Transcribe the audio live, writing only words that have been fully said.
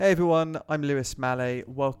Hey everyone, I'm Lewis Mallet.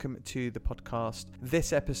 Welcome to the podcast.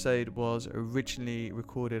 This episode was originally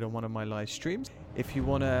recorded on one of my live streams. If you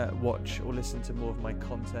want to watch or listen to more of my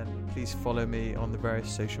content, please follow me on the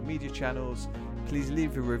various social media channels. Please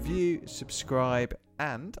leave a review, subscribe,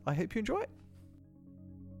 and I hope you enjoy it.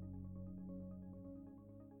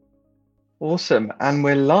 Awesome, and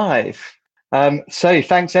we're live. So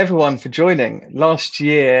thanks everyone for joining. Last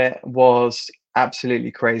year was absolutely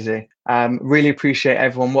crazy. Really appreciate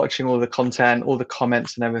everyone watching all the content, all the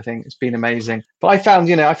comments and everything. It's been amazing. But I found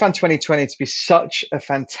 2020 to be such a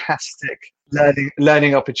fantastic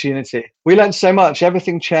learning opportunity. We learned so much.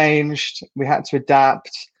 Everything changed. We had to adapt.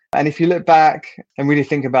 And if you look back and really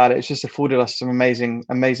think about it, it's just afforded us some amazing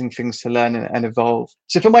things to learn and evolve.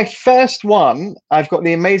 So for my first one, I've got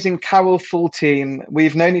the amazing Carol Fultine.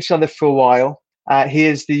 We've known each other for a while. He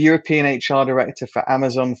is the European HR Director for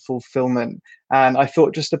Amazon Fulfillment. And I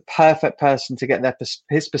thought just a perfect person to get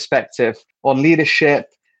his perspective on leadership,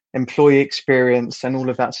 employee experience, and all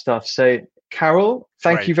of that stuff. So Carol,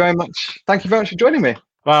 thank you very much. Thank you very much for joining me.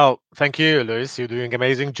 Well, thank you, Lewis. You're doing an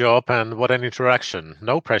amazing job, and what an interaction.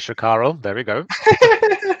 No pressure, Carol. There we go.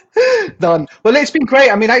 Done. Well, it's been great.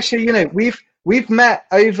 I mean, actually, we've met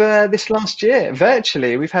over this last year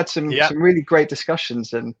virtually. We've had some really great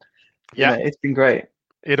discussions, and it's been great.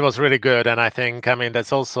 It was really good, and I think,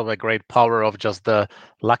 that's also a great power of just the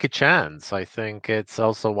lucky chance. I think it's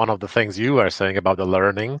also one of the things you were saying about the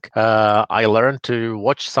learning. I learned to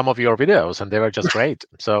watch some of your videos, and they were just great.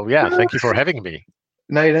 So, thank you for having me.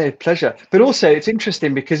 No, pleasure. But also, it's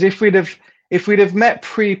interesting because if we'd have met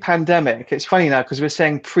pre-pandemic, it's funny now because we're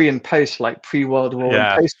saying pre and post, like pre-World War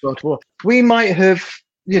and post-World War. We might have,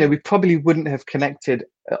 we probably wouldn't have connected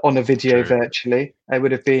on a video virtually. It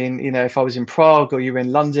would have been, if I was in Prague or you were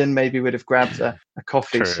in London, maybe we'd have grabbed a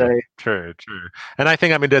coffee. True. And I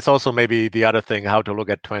think, that's also maybe the other thing, how to look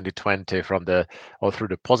at 2020 through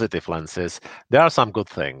the positive lenses. There are some good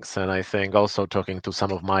things. And I think also talking to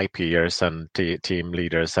some of my peers and team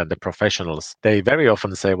leaders and the professionals, they very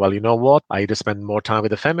often say, well, you know what? I either spend more time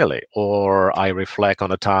with the family, or I reflect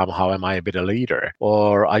on the time, how am I a bit a leader?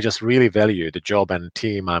 Or I just really value the job and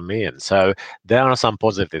team I'm in. So there are some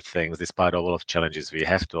positive things despite all of the challenges we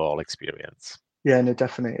have to all experience. Yeah, no,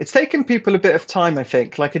 definitely. It's taken people a bit of time, I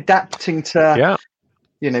think, like adapting to,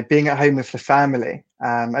 being at home with the family.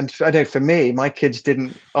 And I know for me, my kids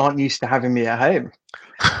aren't used to having me at home.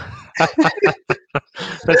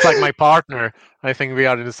 That's like my partner. I think we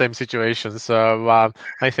are in the same situation. So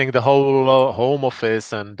I think the whole home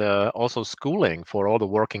office and also schooling for all the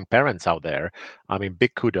working parents out there,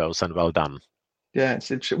 big kudos and well done. Yeah,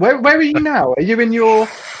 it's interesting. Where are you now? Are you in your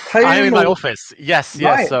home? I'm in my office. Yes.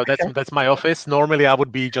 Right. So that's my office. Normally, I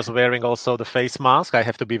would be just wearing also the face mask. I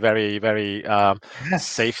have to be very, very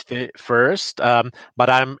safety first. But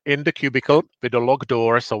I'm in the cubicle with the locked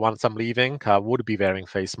door. So once I'm leaving, I would be wearing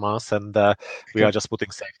face masks, and we are just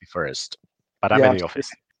putting safety first. But I'm in the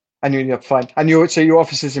office. And you're fine. And your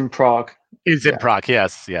office is in Prague. It's in Prague.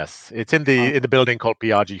 Yes. It's in the building called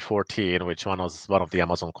PRG 14, which one of the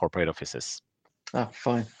Amazon corporate offices. Oh,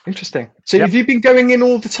 fine. Interesting. So have you been going in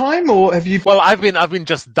all the time, or have you? Well, I've been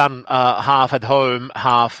just done half at home,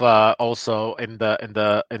 half also in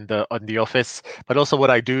the office. But also what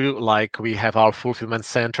I do, like we have our fulfillment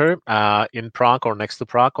center in Prague or next to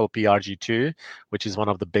Prague called PRG2, which is one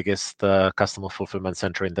of the biggest customer fulfillment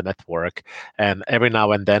center in the network. And every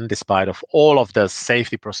now and then, despite of all of the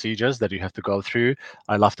safety procedures that you have to go through,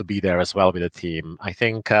 I love to be there as well with the team. I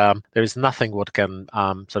think there is nothing what can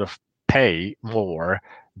sort of pay more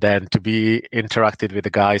than to be interacted with the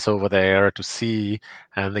guys over there, to see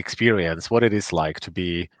and experience what it is like to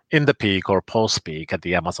be in the peak or post-peak at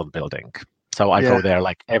the Amazon building. So I go there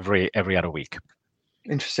like every other week.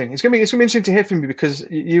 Interesting. It's gonna be interesting to hear from you because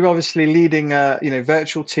you're obviously leading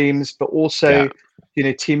virtual teams, but also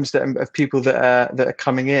teams of people that are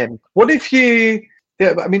coming in. What if you?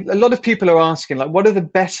 Yeah, a lot of people are asking, like, what are the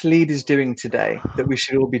best leaders doing today that we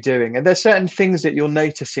should all be doing? And there's certain things that you're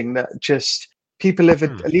noticing that just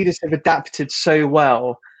leaders have adapted so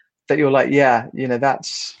well that you're like,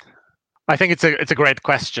 that's. I think it's a great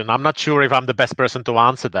question. I'm not sure if I'm the best person to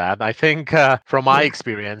answer that. I think from my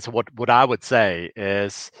experience, what I would say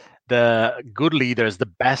is the good leaders, the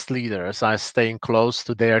best leaders are staying close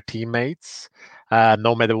to their teammates.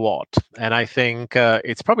 No matter what. And I think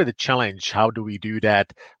it's probably the challenge. How do we do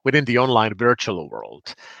that within the online virtual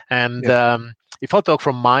world? And if I talk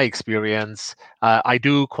from my experience, I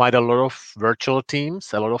do quite a lot of virtual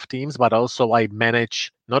teams, but also I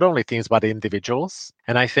manage not only teams, but individuals.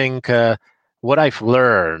 And I think what I've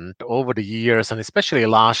learned over the years, and especially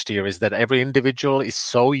last year, is that every individual is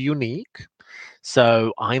so unique.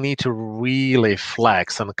 So I need to really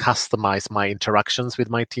flex and customize my interactions with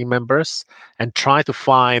my team members and try to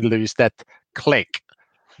find, Luis, that click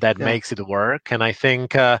that makes it work. And I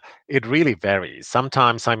think it really varies.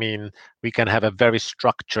 Sometimes, I mean, we can have a very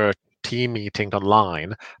structured team meeting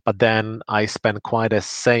online, but then I spend quite a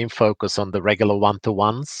same focus on the regular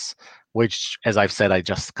one-to-ones, which, as I've said, I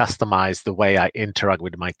just customize the way I interact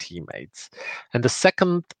with my teammates. And the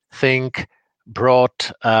second thing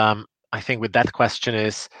brought, I think, with that question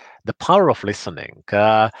is the power of listening.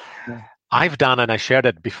 I've done, and I shared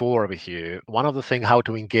it before with you, one of the things how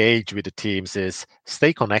to engage with the teams is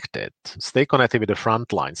stay connected with the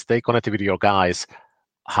front line, stay connected with your guys,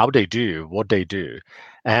 how they do, what they do.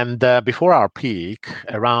 And before our peak,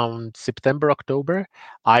 around September, October,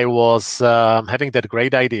 I was having that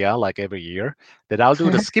great idea, like every year, that I'll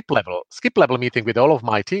do the skip level meeting with all of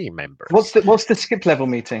my team members. What's the skip level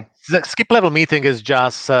meeting? The skip level meeting is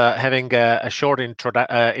just having a short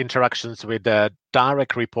interactions with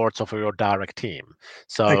direct reports of your direct team.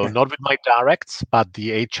 So not with my directs, but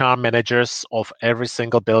the HR managers of every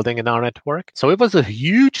single building in our network. So it was a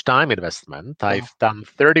huge time investment. I've done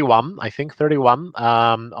 31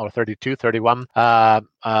 or 32, 31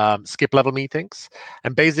 skip level meetings.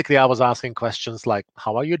 And basically I was asking questions like,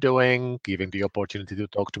 how are you doing? Giving the opportunity to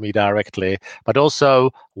talk to me directly, but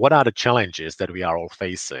also what are the challenges that we are all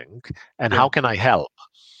facing and how can I help?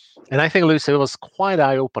 And I think, Lucy, it was quite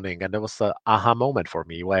eye-opening, and there was an aha moment for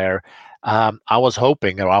me where I was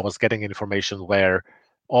hoping, or I was getting information where,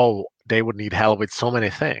 they would need help with so many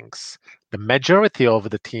things. The majority of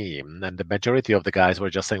the team and the majority of the guys were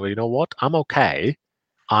just saying, well, you know what? I'm okay.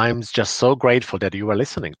 I'm just so grateful that you were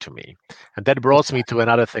listening to me. And that brought me to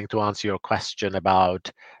another thing to answer your question about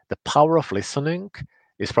the power of listening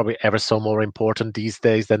is probably ever so more important these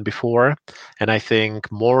days than before. And I think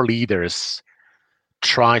more leaders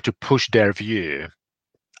try to push their view,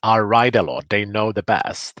 are right a lot. They know the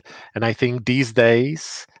best. And I think these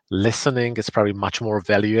days, listening is probably much more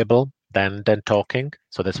valuable than talking.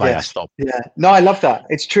 So that's why I stopped. Yeah. No, I love that.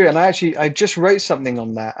 It's true. And I just wrote something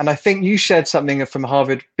on that. And I think you shared something from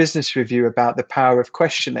Harvard Business Review about the power of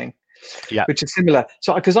questioning, which is similar.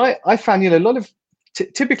 So because I found, a lot of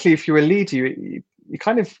typically if you're a leader, you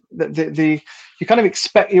kind of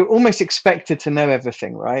you're almost expected to know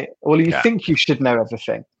everything, right? Or you think you should know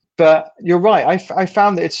everything. But you're right. I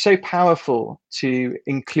found that it's so powerful to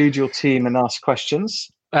include your team and ask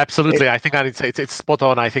questions. Absolutely. I think I'd say it's spot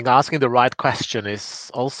on. I think asking the right question is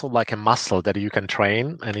also like a muscle that you can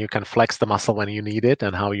train, and you can flex the muscle when you need it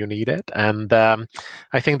and how you need it. And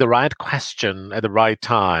I think the right question at the right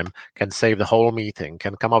time can save the whole meeting,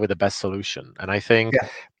 can come up with the best solution. And I think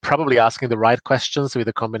probably asking the right questions with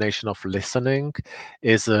a combination of listening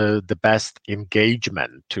is the best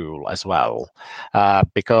engagement tool as well,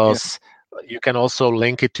 because you can also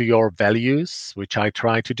link it to your values, which I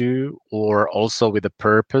try to do, or also with a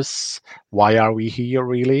purpose. Why are we here,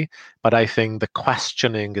 really? But I think the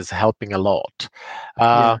questioning is helping a lot.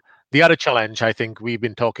 The other challenge I think we've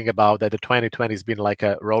been talking about that the 2020 has been like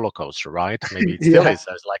a roller coaster, right? Maybe it still is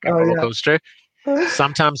as like a roller coaster.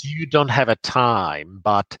 Sometimes you don't have a time,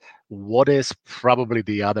 but what is probably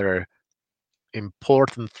the other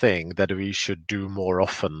important thing that we should do more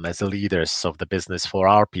often as leaders of the business for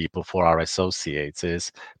our people, for our associates, is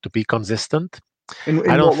to be consistent.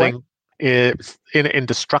 I don't think in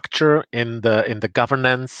the structure, in the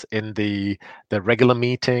governance, in the regular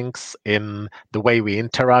meetings, in the way we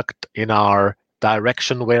interact, in our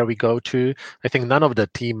direction where we go to. I think none of the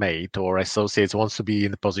teammate or associates wants to be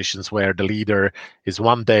in the positions where the leader is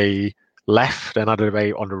one day left, another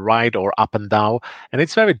way on the right, or up and down. And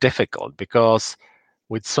it's very difficult because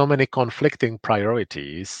with so many conflicting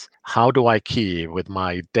priorities, how do I keep with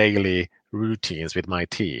my daily routines with my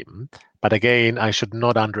team? But again, I should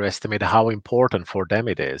not underestimate how important for them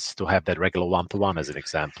it is to have that regular one-to-one as an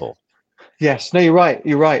example. Yes, no, you're right.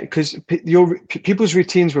 You're right, because people's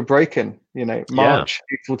routines were broken. March,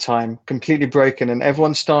 full time, completely broken, and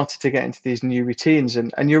everyone started to get into these new routines.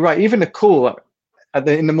 And you're right. Even a call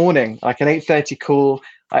in the morning, like an 8:30 call,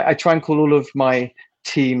 I try and call all of my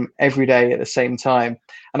team every day at the same time.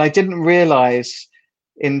 And I didn't realize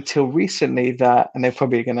until recently that, and they're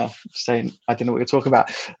probably going to say, I don't know what you're talking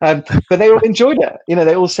about, but they all enjoyed it.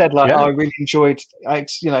 They all said like, I really enjoyed, kind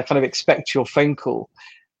of expect your phone call.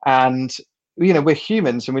 And, we're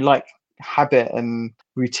humans and we like habit and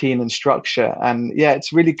routine and structure. And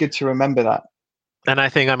it's really good to remember that. And I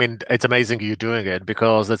think, it's amazing you doing it,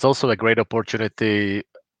 because it's also a great opportunity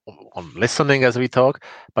on listening as we talk,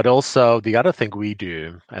 but also the other thing we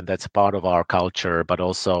do, and that's part of our culture, but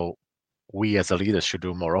also we as a leader should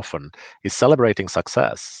do more often, is celebrating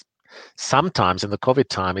success. sometimes in the COVID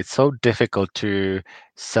time, it's so difficult to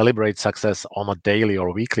celebrate success on a daily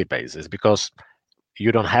or weekly basis because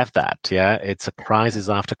you don't have that. Yeah, it's a crisis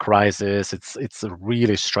after crisis. It's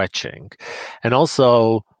really stretching, and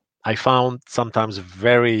also I found sometimes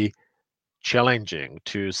very challenging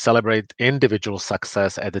to celebrate individual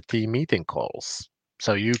success at the team meeting calls.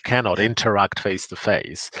 So you cannot interact face to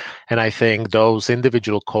face. And I think those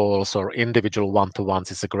individual calls or individual one-to-ones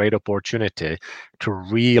is a great opportunity to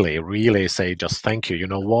really, really say just thank you. You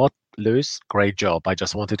know what, Lewis, great job. I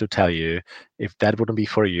just wanted to tell you, if that wouldn't be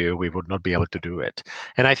for you, we would not be able to do it.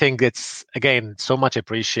 And I think it's, again, so much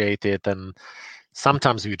appreciated. And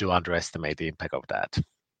sometimes we do underestimate the impact of that.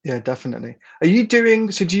 Yeah, definitely. Are you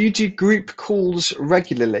doing, so do you do group calls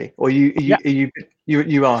regularly, or you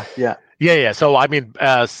are? Yeah. Yeah. So I mean,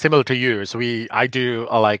 similar to you, so I do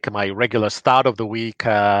like my regular start of the week,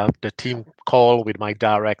 the team call with my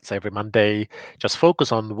directs every Monday. Just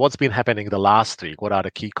focus on what's been happening the last week. What are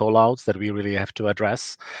the key call outs that we really have to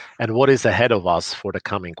address, and what is ahead of us for the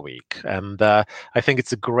coming week. And I think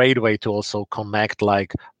it's a great way to also connect,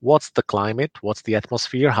 like, what's the climate, what's the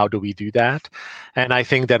atmosphere, how do we do that? And I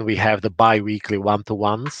think then we have the bi-weekly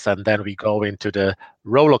one-to-ones, and then we go into the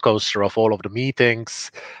roller coaster of all of the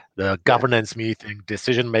meetings, the governance meeting,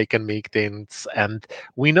 decision-making meetings, and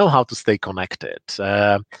we know how to stay connected.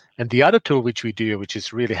 And the other tool which we do, which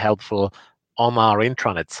is really helpful on our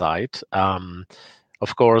intranet site,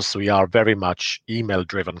 of course, we are very much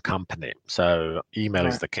email-driven company. So email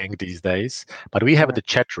is the king these days, but we have the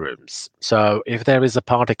chat rooms. So if there is a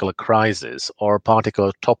particular crisis or a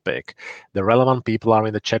particular topic, the relevant people are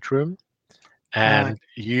in the chat room, and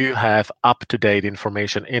you have up-to-date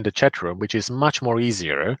information in the chat room, which is much more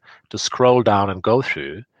easier to scroll down and go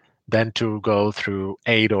through than to go through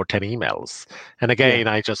 8 or 10 emails. And again,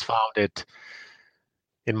 I just found it,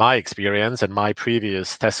 in my experience and my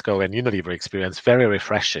previous Tesco and Unilever experience, very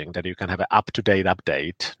refreshing that you can have an up-to-date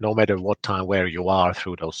update no matter what time, where you are,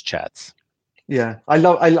 through those chats. Yeah, I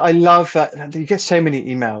love that. You get so many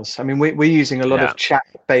emails. I mean, we're using a lot of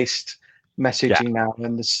chat-based messaging now,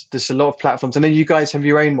 and there's a lot of platforms. And then you guys have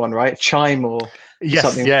your own one, right? Chime or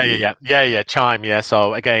something. Chime. Yeah.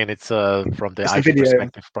 So again, it's from the IT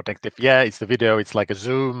perspective, protective. Yeah, it's the video. It's like a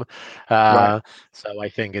Zoom. So I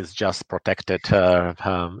think it's just protected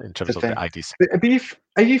in terms of the IT sector.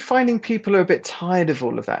 Are you finding people are a bit tired of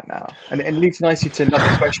all of that now? And it leads nicely to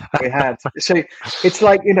another question we had. So it's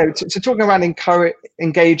like, so talking around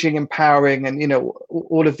engaging, empowering, and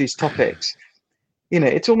all of these topics.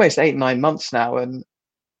 It's almost 8-9 months now, and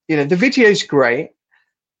the video's great,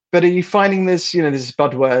 but are you finding this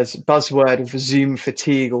buzzword of Zoom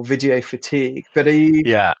fatigue or video fatigue? But are you?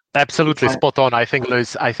 Yeah, absolutely spot on. I think,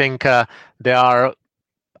 Lewis, I'm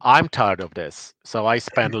tired of this, so I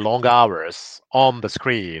spend long hours on the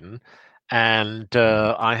screen, and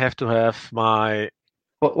I have to have my.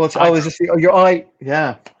 Your eye?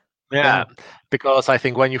 Yeah, because I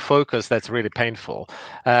think when you focus, that's really painful.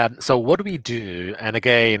 So what do we do? And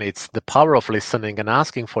again, it's the power of listening and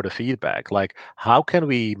asking for the feedback. Like, how can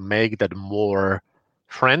we make that more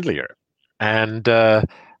friendlier? And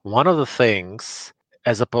one of the things,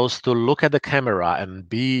 as opposed to look at the camera and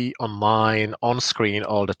be online on screen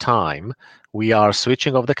all the time, we are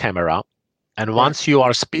switching off the camera. And once you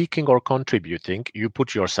are speaking or contributing, you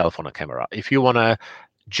put yourself on a camera. If you want to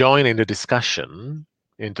join in the discussion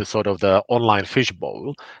into sort of the online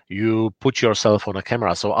fishbowl, you put yourself on a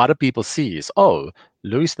camera so other people sees, oh,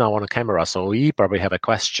 Louis now on a camera, so he probably have a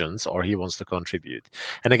questions or he wants to contribute.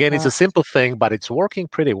 And again, it's a simple thing, but it's working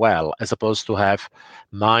pretty well, as opposed to have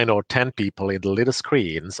 9 or 10 people in the little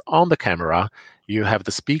screens on the camera. You have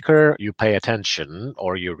the speaker, you pay attention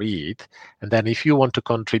or you read, and then if you want to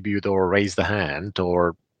contribute or raise the hand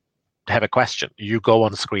or have a question, you go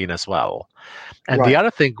on screen as well. And the other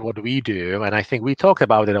thing what we do, and I think we talked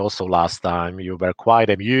about it also last time, you were quite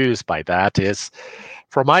amused by that, is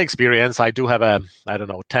from my experience, I do have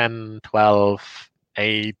 10, 12,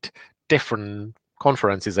 8 different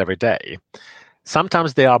conferences every day.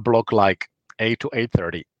 Sometimes they are blocked like 8 to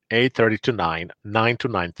 8:30, 8:30 to 9, 9 to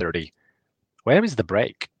 9:30. Where is the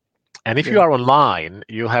break? And if you are online,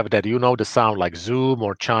 you have that, the sound like Zoom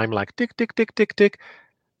or Chime, like tick, tick, tick, tick, tick.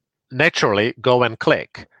 Naturally go and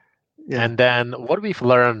click. And then what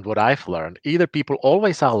I've learned, either people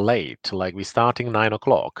always are late, like we're starting 9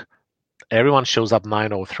 o'clock, everyone shows up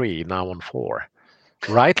 9:03, now on 4.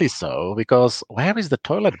 Rightly so, because where is the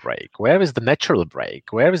toilet break? Where is the natural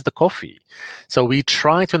break? Where is the coffee? So we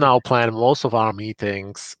try to now plan most of our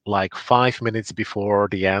meetings like 5 minutes before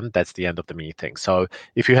the end. That's the end of the meeting. So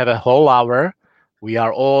if you have a whole hour, we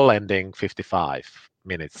are all ending 55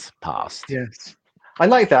 minutes past. Yes. I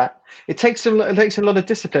like that. It takes a lot of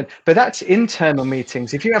discipline, but that's internal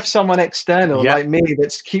meetings. If you have someone external Yeah. like me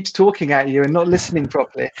that keeps talking at you and not listening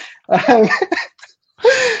properly, um,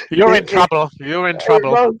 You're in trouble. You're in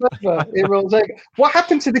trouble. It rolls over. It rolls over. What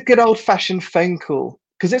happened to the good old-fashioned phone call?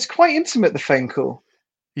 Because it's quite intimate, the phone call.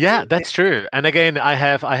 Yeah, that's true. And again, I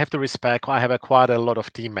have to respect. I have quite a lot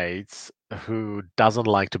of teammates who doesn't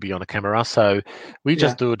like to be on a camera, so we Yeah.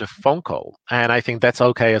 just do the phone call, and I think that's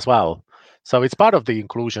okay as well. So it's part of the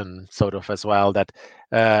inclusion, sort of, as well. That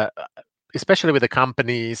uh, especially with the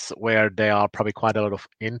companies where there are probably quite a lot of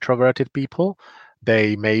introverted people,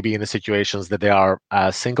 they may be in the situations that they are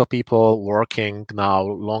single people working now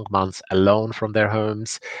long months alone from their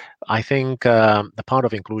homes. I think the part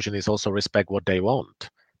of inclusion is also respect what they want.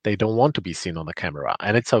 They don't want to be seen on the camera,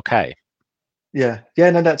 and it's okay. Yeah.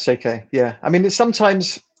 No, that's okay. Yeah. I mean, it's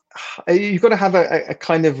sometimes you've got to have a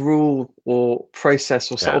kind of rule or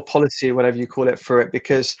process or sort of policy, or whatever you call it, for it,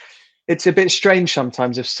 because it's a bit strange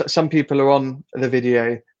sometimes if some people are on the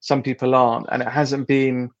video, some people aren't, and it hasn't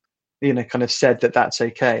been, kind of said that that's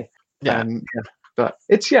okay. Yeah. But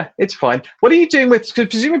it's fine. What are you doing with? Because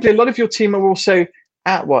presumably a lot of your team are also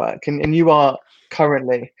at work, and you are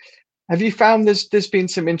currently. Have you found there's been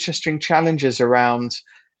some interesting challenges around,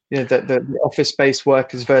 the office-based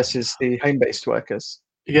workers versus the home-based workers?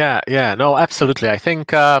 Yeah, no, absolutely. I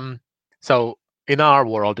think so. In our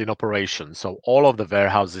world, in operations, so all of the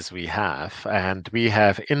warehouses we have, and we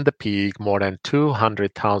have in the peak more than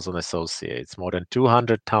 200,000 associates, more than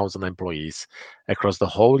 200,000 employees across the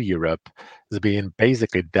whole Europe, has been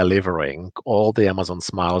basically delivering all the Amazon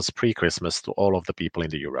Smiles pre-Christmas to all of the people in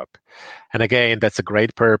the Europe. And again, that's a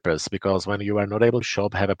great purpose, because when you are not able to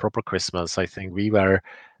shop, have a proper Christmas, I think we were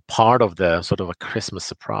part of the sort of a Christmas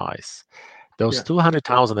surprise. Those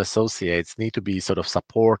 200,000 associates need to be sort of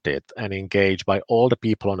supported and engaged by all the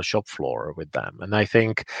people on the shop floor with them. And I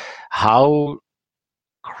think how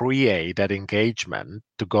create that engagement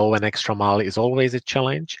to go an extra mile is always a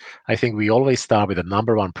challenge. I think we always start with the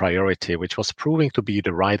number one priority, which was proving to be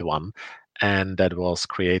the right one, and that was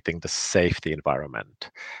creating the safety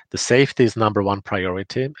environment. The safety is number one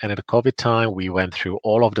priority, and at the COVID time, we went through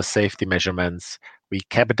all of the safety measurements. We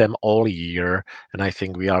kept them all year, and I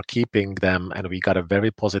think we are keeping them, and we got a very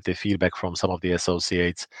positive feedback from some of the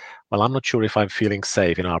associates. Well, I'm not sure if I'm feeling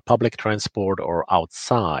safe in our public transport or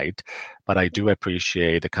outside, but I do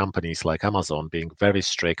appreciate the companies like Amazon being very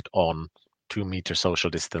strict on 2-meter social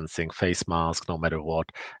distancing, face mask, no matter what,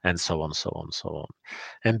 and so on, so on, so on.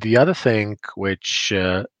 And the other thing, which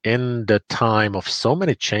in the time of so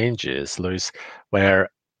many changes, Luis, where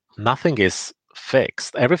nothing is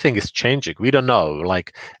fixed, everything is changing. We don't know,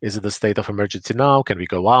 like, is it the state of emergency now? Can we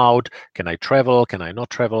go out? Can I travel? Can I not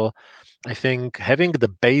travel? I think having the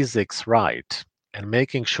basics right and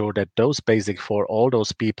making sure that those basics for all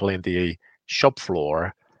those people in the shop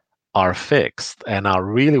floor are fixed and are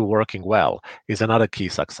really working well is another key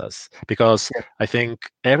success, because I think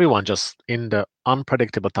everyone just in the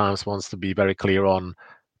unpredictable times wants to be very clear on,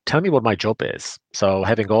 tell me what my job is. So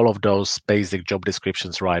having all of those basic job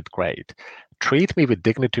descriptions right, great. Treat me with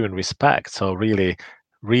dignity and respect. So really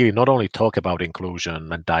not only talk about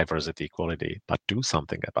inclusion and diversity, equality, but do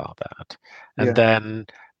something about that. And then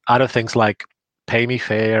other things like pay me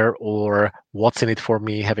fair or what's in it for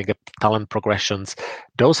me, having a talent progressions,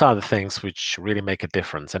 those are the things which really make a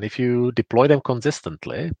difference. And if you deploy them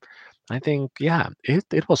consistently, I think,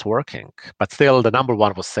 it was working. But still, the number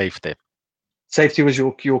one was safety. Safety was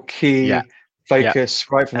your key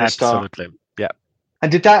focus right from the start. Absolutely. Yeah.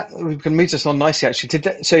 And we can move this on nicely,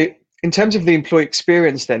 actually. So in terms of the employee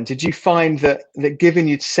experience then, did you find that given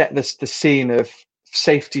you'd set the scene of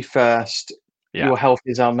safety first, your health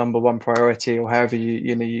is our number one priority, or however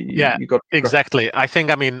you got exactly. I think,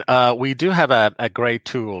 we do have a great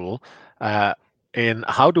tool in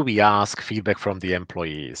how do we ask feedback from the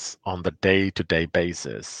employees on the day-to-day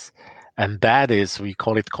basis. And that is, we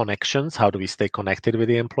call it connections. How do we stay connected with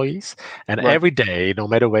the employees? And every day, no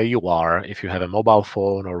matter where you are, if you have a mobile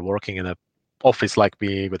phone or working in an office like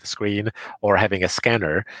me with a screen or having a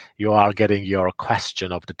scanner, you are getting your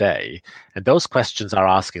question of the day. And those questions are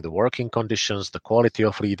asking the working conditions, the quality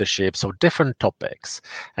of leadership, so different topics.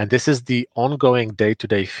 And this is the ongoing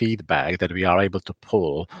day-to-day feedback that we are able to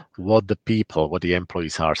pull what the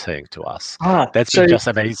employees are saying to us. That's been just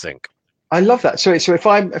amazing. I love that. So if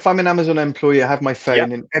I'm an Amazon employee, I have my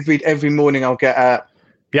phone, and every morning I'll get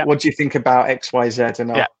what do you think about XYZ?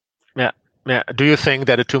 And Yeah. Do you think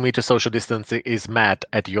that a 2-meter social distancing is met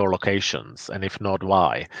at your locations? And if not,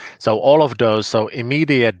 why? So all of those, so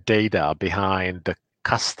immediate data behind the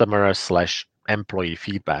customer / employee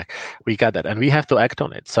feedback. We get that, and we have to act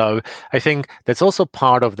on it. So I think that's also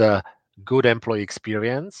part of the good employee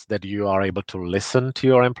experience, that you are able to listen to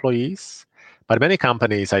your employees. But many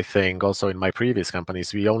companies, I think, also in my previous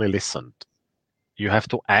companies, we only listened. You have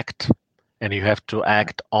to act, and you have to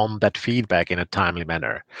act on that feedback in a timely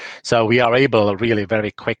manner. So we are able really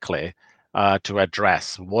very quickly to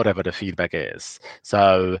address whatever the feedback is.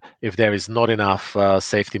 So if there is not enough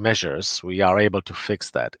safety measures, we are able to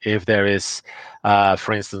fix that. If there is,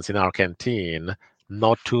 for instance, in our canteen,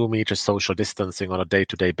 not 2 meters social distancing on a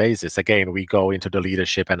day-to-day basis, again, we go into the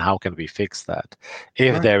leadership and how can we fix that?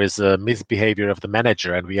 If there is a misbehavior of the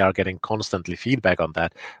manager and we are getting constantly feedback on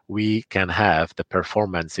that, we can have the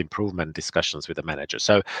performance improvement discussions with the manager.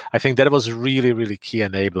 So I think that was really, really key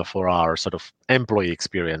enabler for our sort of employee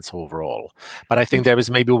experience overall. But I think there is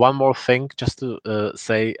maybe one more thing just to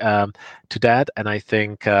say to that, and I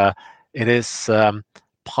think it is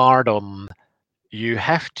part on, you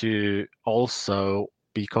have to also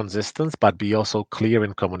be consistent, but be also clear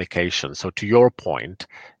in communication. So to your point,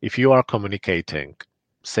 if you are communicating,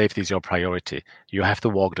 safety is your priority, you have to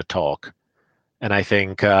walk the talk. And I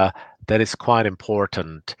think that is quite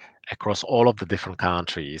important across all of the different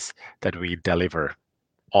countries, that we deliver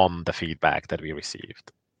on the feedback that we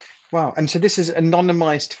received. Wow. And so this is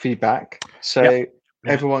anonymized feedback. So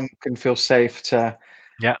everyone can feel safe to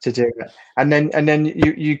do it. And then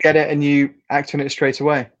you get it and you act on it straight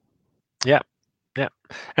away. Yeah.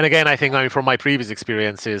 And again, I think, from my previous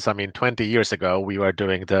experiences, 20 years ago, we were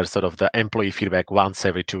doing the sort of the employee feedback once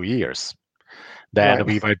every 2 years. Then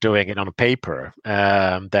we were doing it on paper.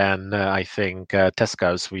 Then I think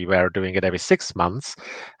Tesco's, we were doing it every 6 months,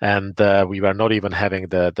 and we were not even having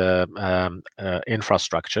the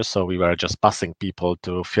infrastructure, so we were just busing people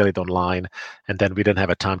to fill it online, and then we didn't have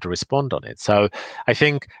a time to respond on it. So I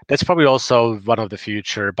think that's probably also one of the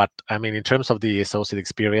future. But in terms of the associate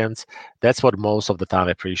experience, that's what most of the time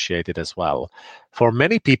appreciated as well. For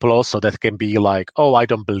many people also, that can be like, oh, I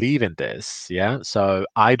don't believe in this. Yeah. So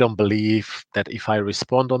I don't believe that if I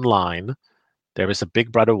respond online, there is a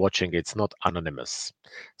big brother watching. It's not anonymous.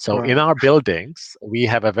 So in our buildings, we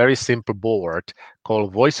have a very simple board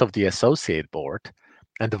called Voice of the Associate board.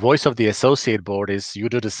 And the Voice of the Associate board is, you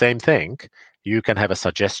do the same thing. You can have a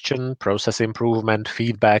suggestion, process improvement,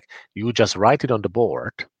 feedback. You just write it on the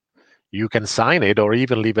board. You can sign it or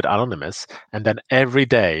even leave it anonymous. And then every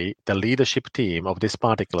day, the leadership team of this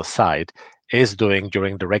particular site is doing,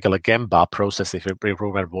 during the regular Gemba process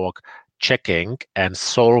improvement work, checking and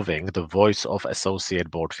solving the Voice of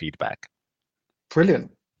Associate board feedback.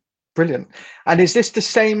 Brilliant. And is this the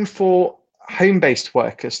same for home-based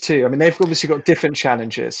workers too? They've obviously got different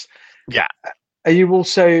challenges. Yeah. Are you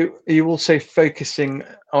also focusing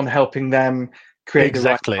on helping them create the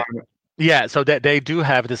right environment? Yeah, so they do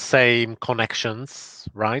have the same connections,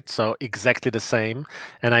 right? So exactly the same.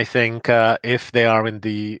 And I think if they are in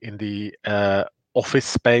the office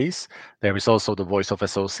space, there is also the Voice of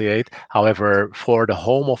Associate. However, for the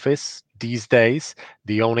home office these days,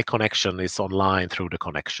 the only connection is online through the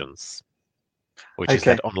connections, which is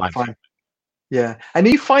that online. Fine. Yeah. And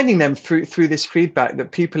are you finding them through this feedback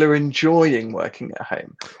that people are enjoying working at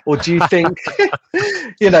home? Or do you think,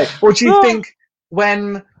 or do you think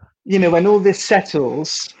when all this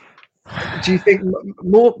settles, do you think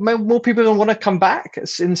more people will want to come back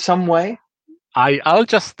in some way? I'll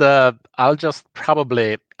just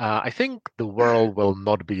probably, I think the world will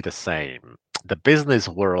not be the same. The business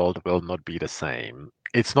world will not be the same.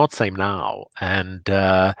 It's not same now. And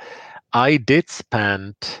I did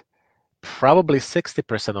spend probably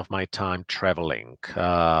 60% of my time traveling.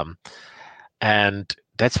 And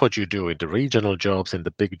that's what you do in the regional jobs, in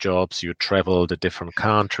the big jobs. You travel the different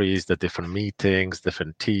countries, the different meetings,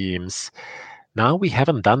 different teams. Now we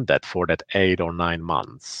haven't done that for that 8 or 9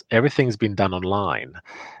 months. Everything's been done online.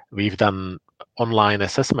 We've done online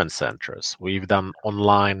assessment centers. We've done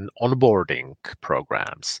online onboarding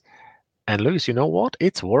programs. And Luis, you know what?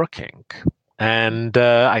 It's working. And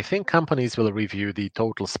I think companies will review the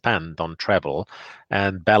total spend on travel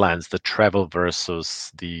and balance the travel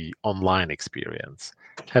versus the online experience.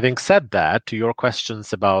 Having said that, to your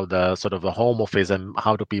questions about the sort of the home office and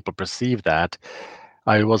how do people perceive that,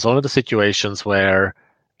 I was one of the situations where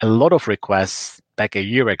a lot of requests back a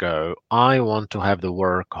year ago, I want to have the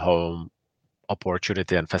work home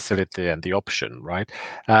opportunity and facility and the option, right?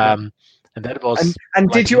 And that was. And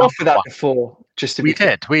like, did you offer that before? Just to we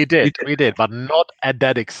did, but not at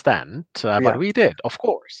that extent. But we did, of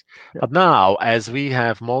course. Yeah. But now, as we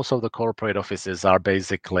have, most of the corporate offices are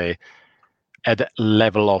basically at a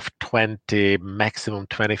level of 20, maximum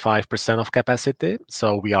 25% of capacity.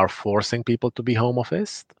 So we are forcing people to be home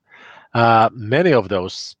office. Many of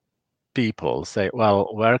those people say, well,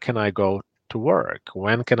 where can I go to work?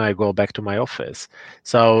 When can I go back to my office?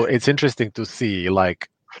 So it's interesting to see, like,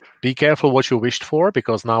 be careful what you wished for,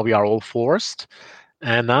 because now we are all forced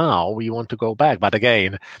and now we want to go back. But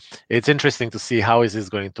again, it's interesting to see how is this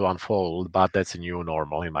going to unfold, but that's a new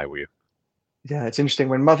normal in my view. Yeah, it's interesting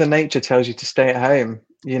when Mother Nature tells you to stay at home,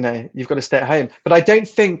 you've got to stay at home. But I don't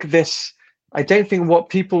think what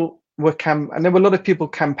people were and there were a lot of people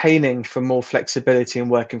campaigning for more flexibility and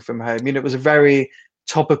working from home. It was a very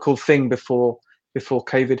topical thing before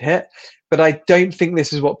COVID hit. But I don't think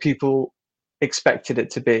this is what people expected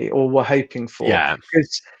it to be or were hoping for. Yeah.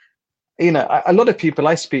 Because, a lot of people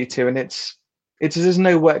I speak to, and it's there's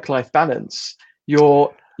no work-life balance.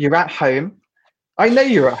 You're at home. I know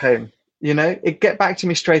you're at home. Get back to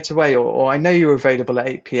me straight away, or I know you're available at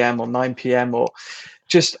 8 p.m. or 9 p.m. or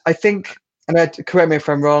just, I think, and correct me if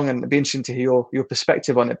I'm wrong, and it'd be interesting to hear your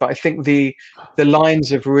perspective on it, but I think the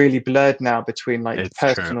lines have really blurred now between It's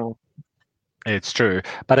personal. It's true.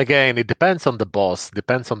 But again, it depends on the boss,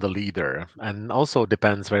 depends on the leader, and also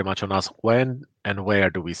depends very much on us when and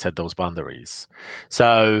where do we set those boundaries.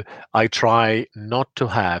 So I try not to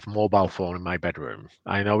have mobile phone in my bedroom.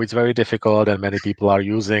 I know it's very difficult and many people are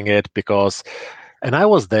using it because, and I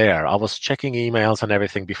was there, I was checking emails and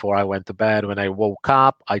everything before I went to bed. When I woke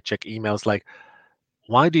up, I check emails like,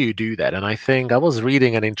 why do you do that? And I think I was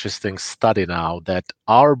reading an interesting study now that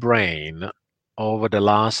our brain over the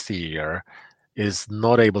last year is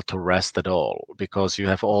not able to rest at all because you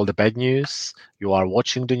have all the bad news, you are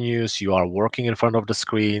watching the news, you are working in front of the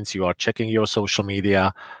screens, you are checking your social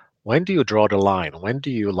media. When do you draw the line? When do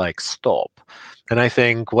you stop? And I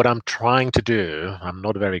think what I'm trying to do, I'm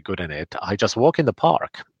not very good in it. I just walk in the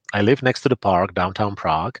park. I live next to the park, downtown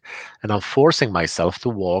Prague, and I'm forcing myself to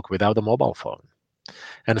walk without a mobile phone.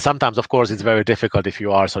 And sometimes, of course, it's very difficult if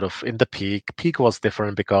you are sort of in the peak. Peak was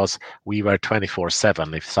different because we were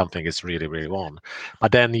 24/7 if something is really, really wrong.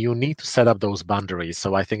 But then you need to set up those boundaries.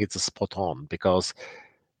 So I think it's a spot on because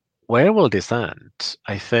where will this end?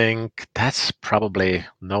 I think that's probably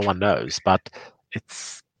no one knows, but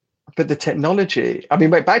it's. But the technology, I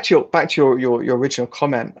mean, back to your original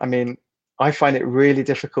comment. I mean, I find it really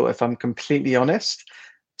difficult, if I'm completely honest,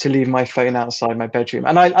 to leave my phone outside my bedroom.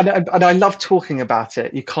 And I love talking about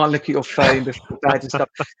it. You can't look at your phone before bed and stuff.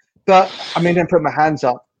 But I mean, I put my hands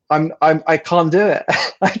up. I can't do it.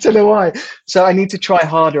 I don't know why. So I need to try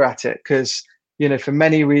harder at it because, for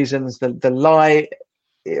many reasons, the light,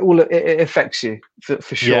 it affects you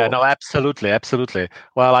for sure. Yeah, no, absolutely, absolutely.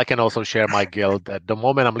 Well, I can also share my guilt that the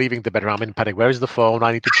moment I'm leaving the bedroom, I'm in panic. Where is the phone?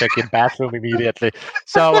 I need to check in bathroom immediately.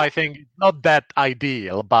 So I think not that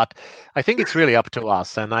ideal, but I think it's really up to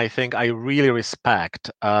us. And I think I really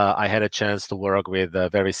respect. I had a chance to work with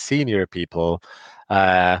very senior people,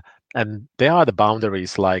 and there are the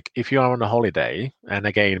boundaries. Like if you are on a holiday, and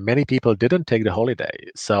again, many people didn't take the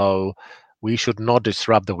holiday, so we should not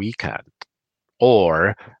disrupt the weekend.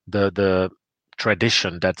 Or the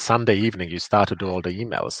tradition that Sunday evening you start to do all the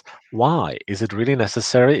emails. Why? Is it really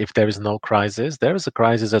necessary if there is no crisis? There is a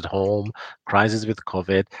crisis at home, crisis with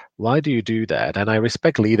COVID. Why do you do that? And I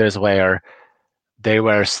respect leaders where they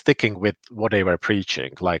were sticking with what they were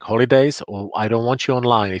preaching, like holidays. Oh, I don't want you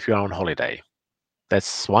online if you're on holiday.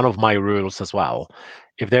 That's one of my rules as well.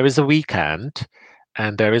 If there is a weekend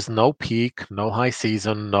and there is no peak, no high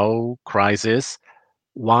season, no crisis,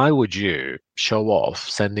 why would you show off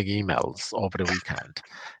sending emails over the weekend?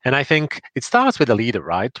 And I think it starts with a leader,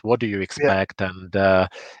 right? What do you expect? Yeah. And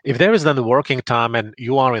if there is then the working time and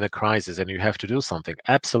you are in a crisis and you have to do something,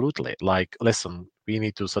 absolutely. Like, listen, we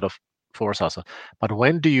need to sort of force us. But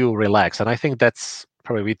when do you relax? And I think that's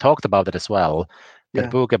probably, we talked about it as well.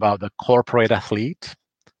 That book about the corporate athlete,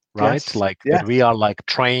 right? Yes. Like that we are like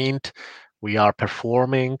trained, we are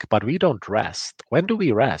performing, but we don't rest. When do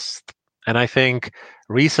we rest? And I think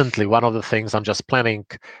recently, one of the things I'm just planning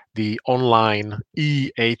the online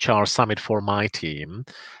EHR summit for my team.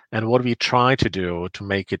 And what we try to do to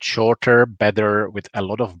make it shorter, better, with a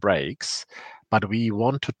lot of breaks. But we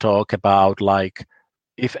want to talk about like,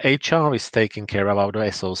 if HR is taking care about the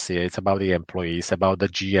associates, about the employees, about the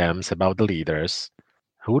GMs, about the leaders,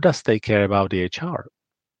 who does take care about the HR?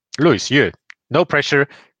 Luis, you. No pressure.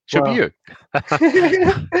 Should be you.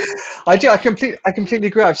 I do. I completely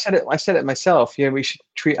agree. I've said it myself. We should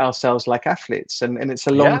treat ourselves like athletes, and it's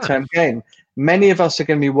a long-term game. Many of us are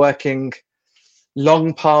going to be working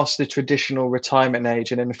long past the traditional retirement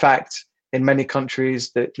age, and in fact, in many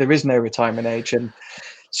countries, there is no retirement age, and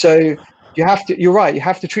so you have to. You're right. You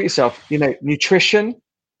have to treat yourself. Nutrition,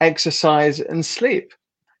 exercise, and sleep.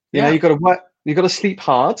 You've got to work. You've got to sleep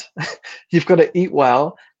hard. You've got to eat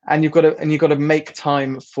well. and you've got to make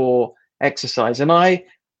time for exercise. And I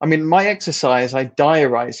mean, my exercise, I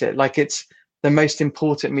diarize it like it's the most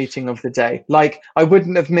important meeting of the day. Like I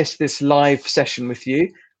wouldn't have missed this live session with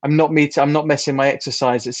you. I'm not missing my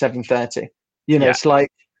exercise at 7:30. It's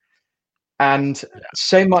like, and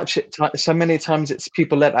so many times it's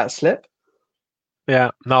people let that slip.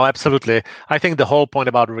 Yeah, no, absolutely. I think the whole point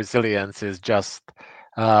about resilience is just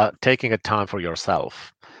taking a time for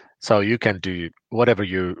yourself. So you can do whatever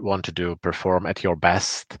you want to do, perform at your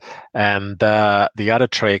best. And the other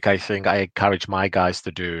trick I think I encourage my guys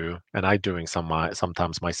to do, and I'm doing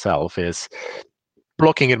sometimes myself, is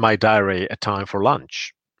blocking in my diary a time for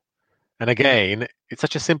lunch. And again, it's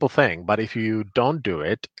such a simple thing, but if you don't do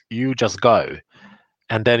it, you just go.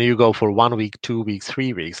 And then you go for 1 week, 2 weeks,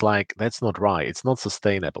 3 weeks. Like, that's not right. It's not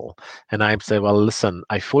sustainable. And I say, well, listen,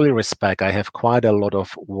 I fully respect. I have quite a lot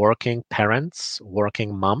of working parents,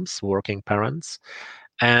 working moms, working parents.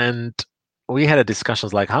 And we had a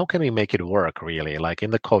discussions like, how can we make it work really? Like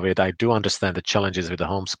in the COVID, I do understand the challenges with the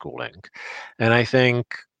homeschooling. And I think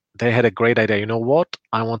they had a great idea. You know what?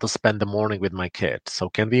 I want to spend the morning with my kids. So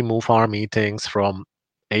can we move our meetings from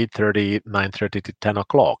 8:30, 9:30 to 10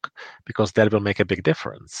 o'clock, because that will make a big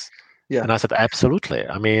difference. Yeah. And I said, absolutely.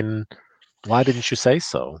 I mean, why didn't you say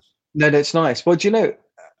so? No, that's nice. Well, do you know,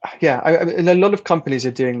 and a lot of companies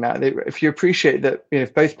are doing that. If you appreciate that,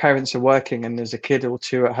 if both parents are working and there's a kid or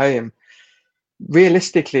two at home,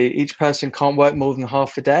 realistically, each person can't work more than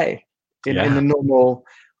half a day in the normal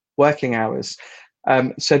working hours.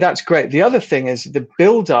 So that's great. The other thing is the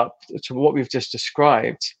build up to what we've just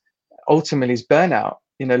described ultimately is burnout.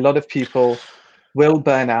 A lot of people will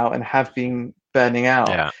burn out and have been burning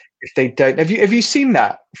out if they don't. Have you seen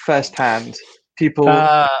that firsthand? People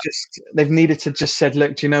they've needed to just said,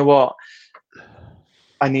 look, do you know what?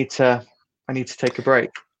 I need to take a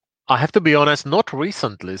break. I have to be honest, not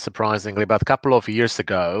recently, surprisingly, but a couple of years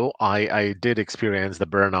ago, I did experience the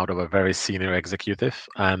burnout of a very senior executive,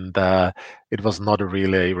 and it was not a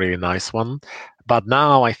really, really nice one. But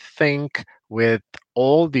now I think with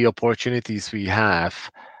all the opportunities we have,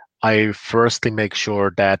 I firstly make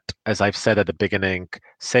sure that, as I've said at the beginning,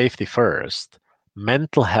 safety first.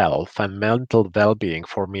 Mental health and mental well-being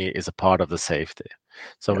for me is a part of the safety.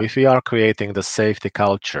 So if we are creating the safety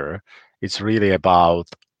culture, it's really about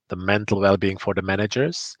the mental well-being for the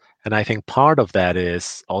managers. And I think part of that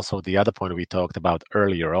is also the other point we talked about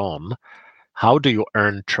earlier on. How do you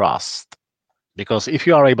earn trust? Because if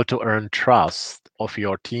you are able to earn trust of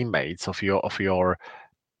your teammates, of your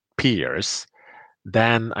peers,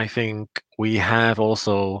 then I think we have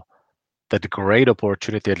also that great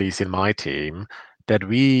opportunity, at least in my team, that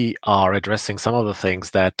we are addressing some of the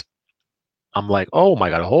things that I'm like, oh my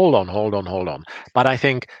God, hold on. But I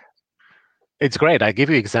think it's great. I give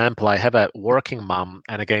you an example. I have a working mom,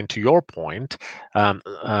 and again, to your point,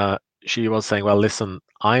 she was saying, well, listen,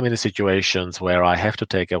 I'm in situations where I have to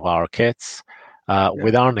take care of our kids.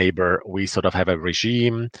 With our neighbor, we sort of have a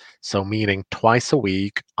regime. So meaning twice a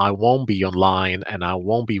week, I won't be online and I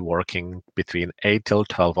won't be working between 8 till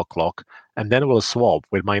 12 o'clock. And then we'll swap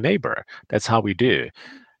with my neighbor. That's how we do.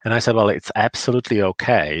 And I said, well, it's absolutely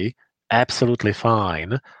okay. Absolutely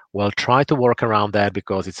fine. Well, try to work around that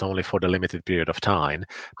because it's only for the limited period of time.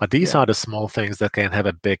 But these are the small things that can have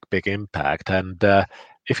a big, big impact. And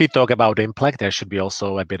if we talk about impact, there should be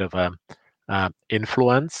also a bit of a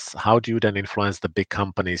influence. How do you then influence the big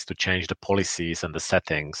companies to change the policies and the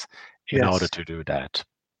settings in order to do that?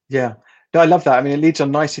 Yeah, no, I love that. I mean, it leads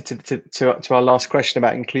on nicely to our last question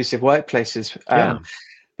about inclusive workplaces.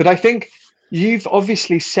 But I think you've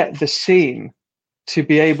obviously set the scene to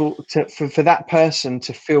be able to for that person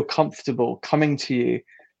to feel comfortable coming to you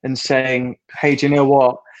and saying, hey, do you know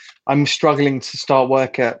what? I'm struggling to start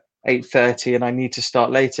work at 8:30 and I need to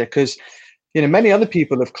start later. Because many other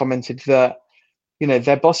people have commented that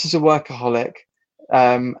their boss is a workaholic.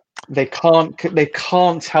 They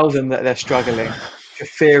can't tell them that they're struggling for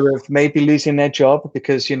fear of maybe losing their job,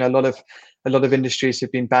 because a lot of industries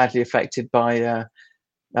have been badly affected by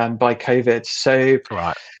COVID. So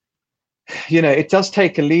it does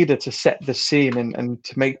take a leader to set the scene and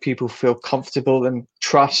to make people feel comfortable and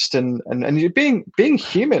trust and being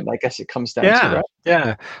human. I guess it comes down to, right?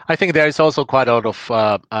 Yeah. I think there is also quite a lot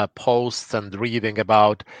of posts and reading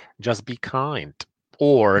about just be kind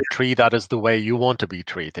or treat others the way you want to be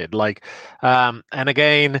treated. Like, and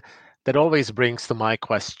again, that always brings to my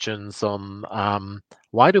questions on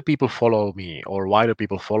why do people follow me, or why do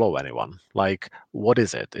people follow anyone? Like, what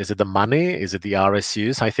is it? Is it the money? Is it the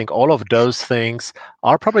RSUs? I think all of those things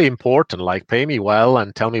are probably important, like pay me well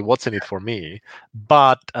and tell me what's in it for me.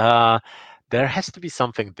 But there has to be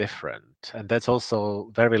something different. And that's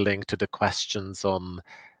also very linked to the questions on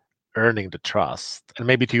earning the trust. And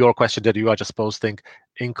maybe to your question that you are just posting,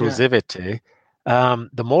 Yeah. inclusivity,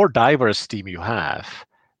 the more diverse team you have,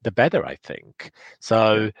 the better, I think.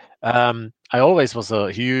 So I always was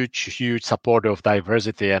a huge supporter of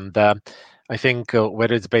diversity. And I think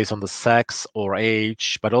whether it's based on the sex or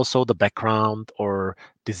age, but also the background or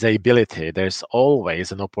disability, there's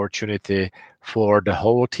always an opportunity for the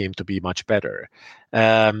whole team to be much better.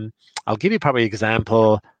 I'll give you probably an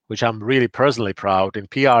example which I'm really personally proud. In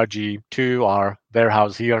PRG2, our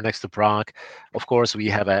warehouse here next to Prague, of course, we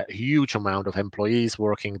have a huge amount of employees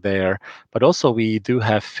working there, but also we do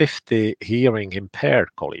have 50 hearing impaired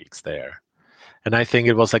colleagues there. And I think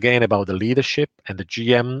it was again about the leadership and the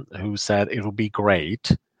GM who said it would be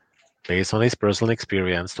great, based on his personal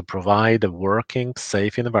experience, to provide a working,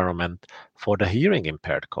 safe environment for the hearing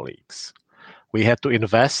impaired colleagues. We had to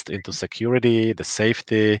invest into security, the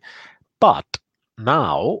safety, but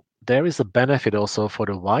now there is a benefit also for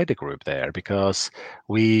the wider group there because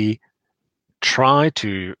we try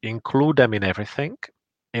to include them in everything,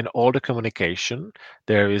 in all the communication.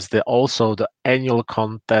 There is also the annual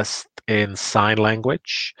contest in sign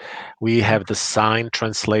language. We have the sign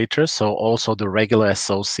translator, so also the regular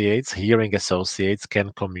associates, hearing associates,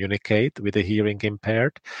 can communicate with the hearing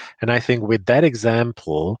impaired. And I think with that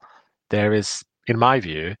example, there is, in my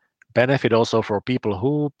view, benefit also for people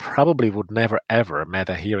who probably would never ever met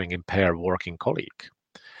a hearing impaired working colleague.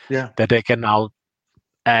 Yeah. That they can now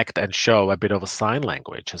act and show a bit of a sign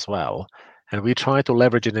language as well. And we try to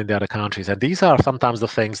leverage it in the other countries. And these are sometimes the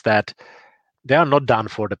things that they are not done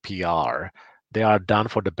for the PR. They are done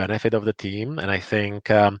for the benefit of the team. And I think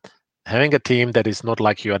having a team that is not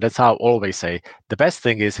like you, and that's how I always say, the best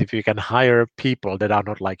thing is if you can hire people that are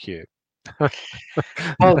not like you.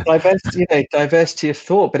 Well, diversity of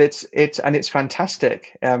thought, but it's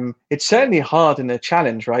fantastic. It's certainly hard and a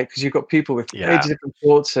challenge, right? Because you've got people with Yeah. different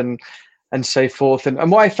thoughts and so forth.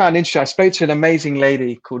 And what I found interesting, I spoke to an amazing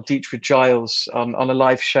lady called Dietrich Giles on a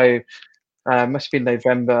live show. Must have been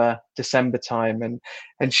November, December time,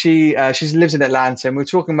 and she lives in Atlanta, and we we're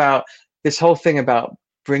talking about this whole thing about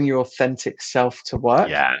bring your authentic self to work.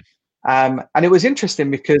 Yeah. And it was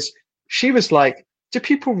interesting because she was like, "Do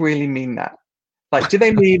people really mean that? Like, do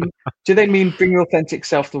they mean bring your authentic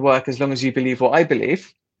self to work as long as you believe what I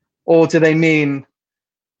believe, or do they mean,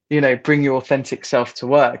 bring your authentic self to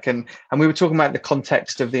work?" And we were talking about the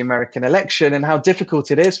context of the American election and how difficult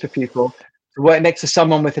it is for people to work next to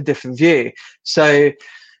someone with a different view. So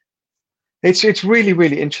it's really,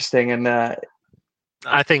 really interesting. And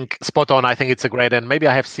I think spot on. I think it's a great, and maybe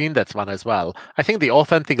I have seen that one as well. I think the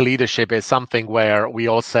authentic leadership is something where we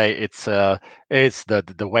all say it's the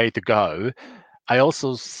way to go. I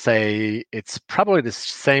also say it's probably the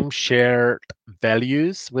same shared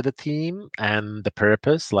values with the team and the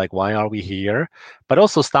purpose, like why are we here? But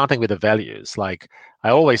also starting with the values. Like I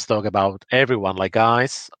always talk about everyone, like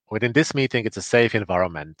guys, within this meeting, it's a safe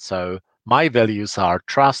environment. So my values are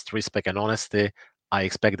trust, respect, and honesty. I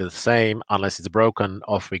expect the same. Unless it's broken,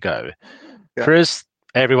 off we go. Yeah. First,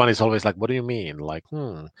 everyone is always like, what do you mean? Like,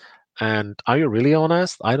 and are you really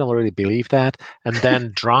honest? I don't really believe that. And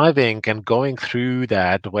then driving and going through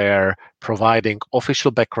that, where providing official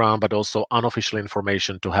background, but also unofficial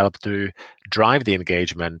information to help to drive the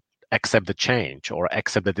engagement, accept the change or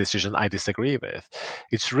accept the decision I disagree with.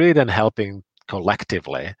 It's really then helping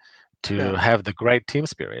collectively to have the great team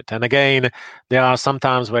spirit. And again, there are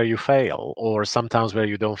sometimes where you fail, or sometimes where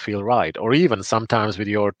you don't feel right, or even sometimes with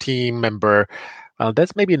your team member, well,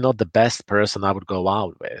 that's maybe not the best person I would go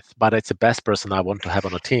out with, but it's the best person I want to have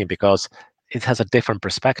on a team because it has a different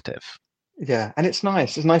perspective. Yeah, and it's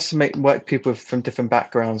nice. It's nice to work people from different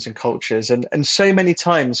backgrounds and cultures. And so many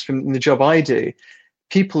times from the job I do,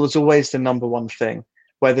 people is always the number one thing.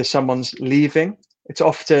 Whether someone's leaving, it's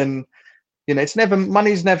often, it's never,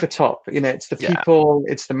 money's never top. It's the people,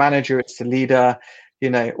 it's the manager, it's the leader,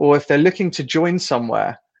 or if they're looking to join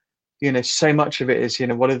somewhere, so much of it is,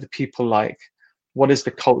 what are the people like? What is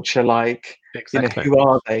the culture like? Exactly. Who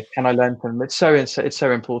are they? Can I learn from them? It's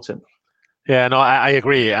so important. Yeah, no, I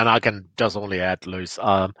agree. And I can just only add, Luis,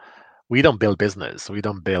 we don't build business. We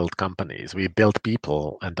don't build companies. We build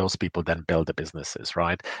people, and those people then build the businesses,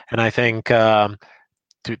 right? And I think to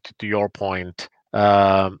your point,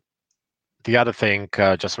 the other thing,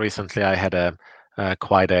 just recently I had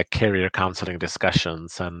quite a career counseling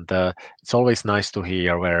discussions, and it's always nice to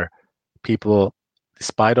hear where people,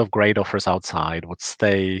 despite of great offers outside, would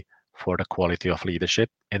stay for the quality of leadership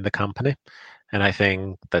in the company. And I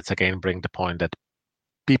think that's again bring the point that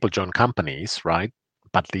people join companies, right?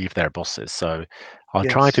 but leave their bosses. So I'll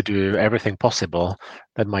try to do everything possible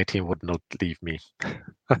that my team would not leave me.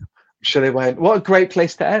 Sure they won't. What a great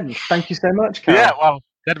place to end. Thank you so much, Cal. Yeah, well,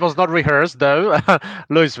 that was not rehearsed though.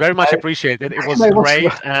 Luis, very much appreciated. It was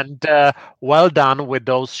great and well done with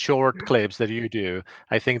those short clips that you do.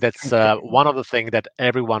 I think that's one of the things that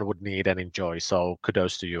everyone would need and enjoy. So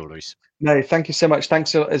kudos to you, Luis. No, thank you so much.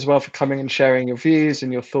 Thanks as well for coming and sharing your views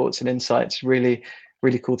and your thoughts and insights. Really,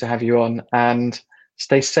 really cool to have you on, and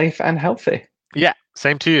stay safe and healthy. Yeah,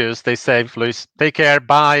 same to you. Stay safe, Luis. Take care.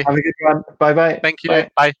 Bye. Have a good one. Bye-bye. Thank you. Bye.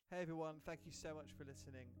 Bye. Hey everyone, thank you so much for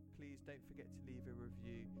listening. Please don't forget to leave a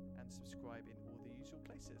review and subscribe in all the usual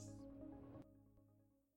places.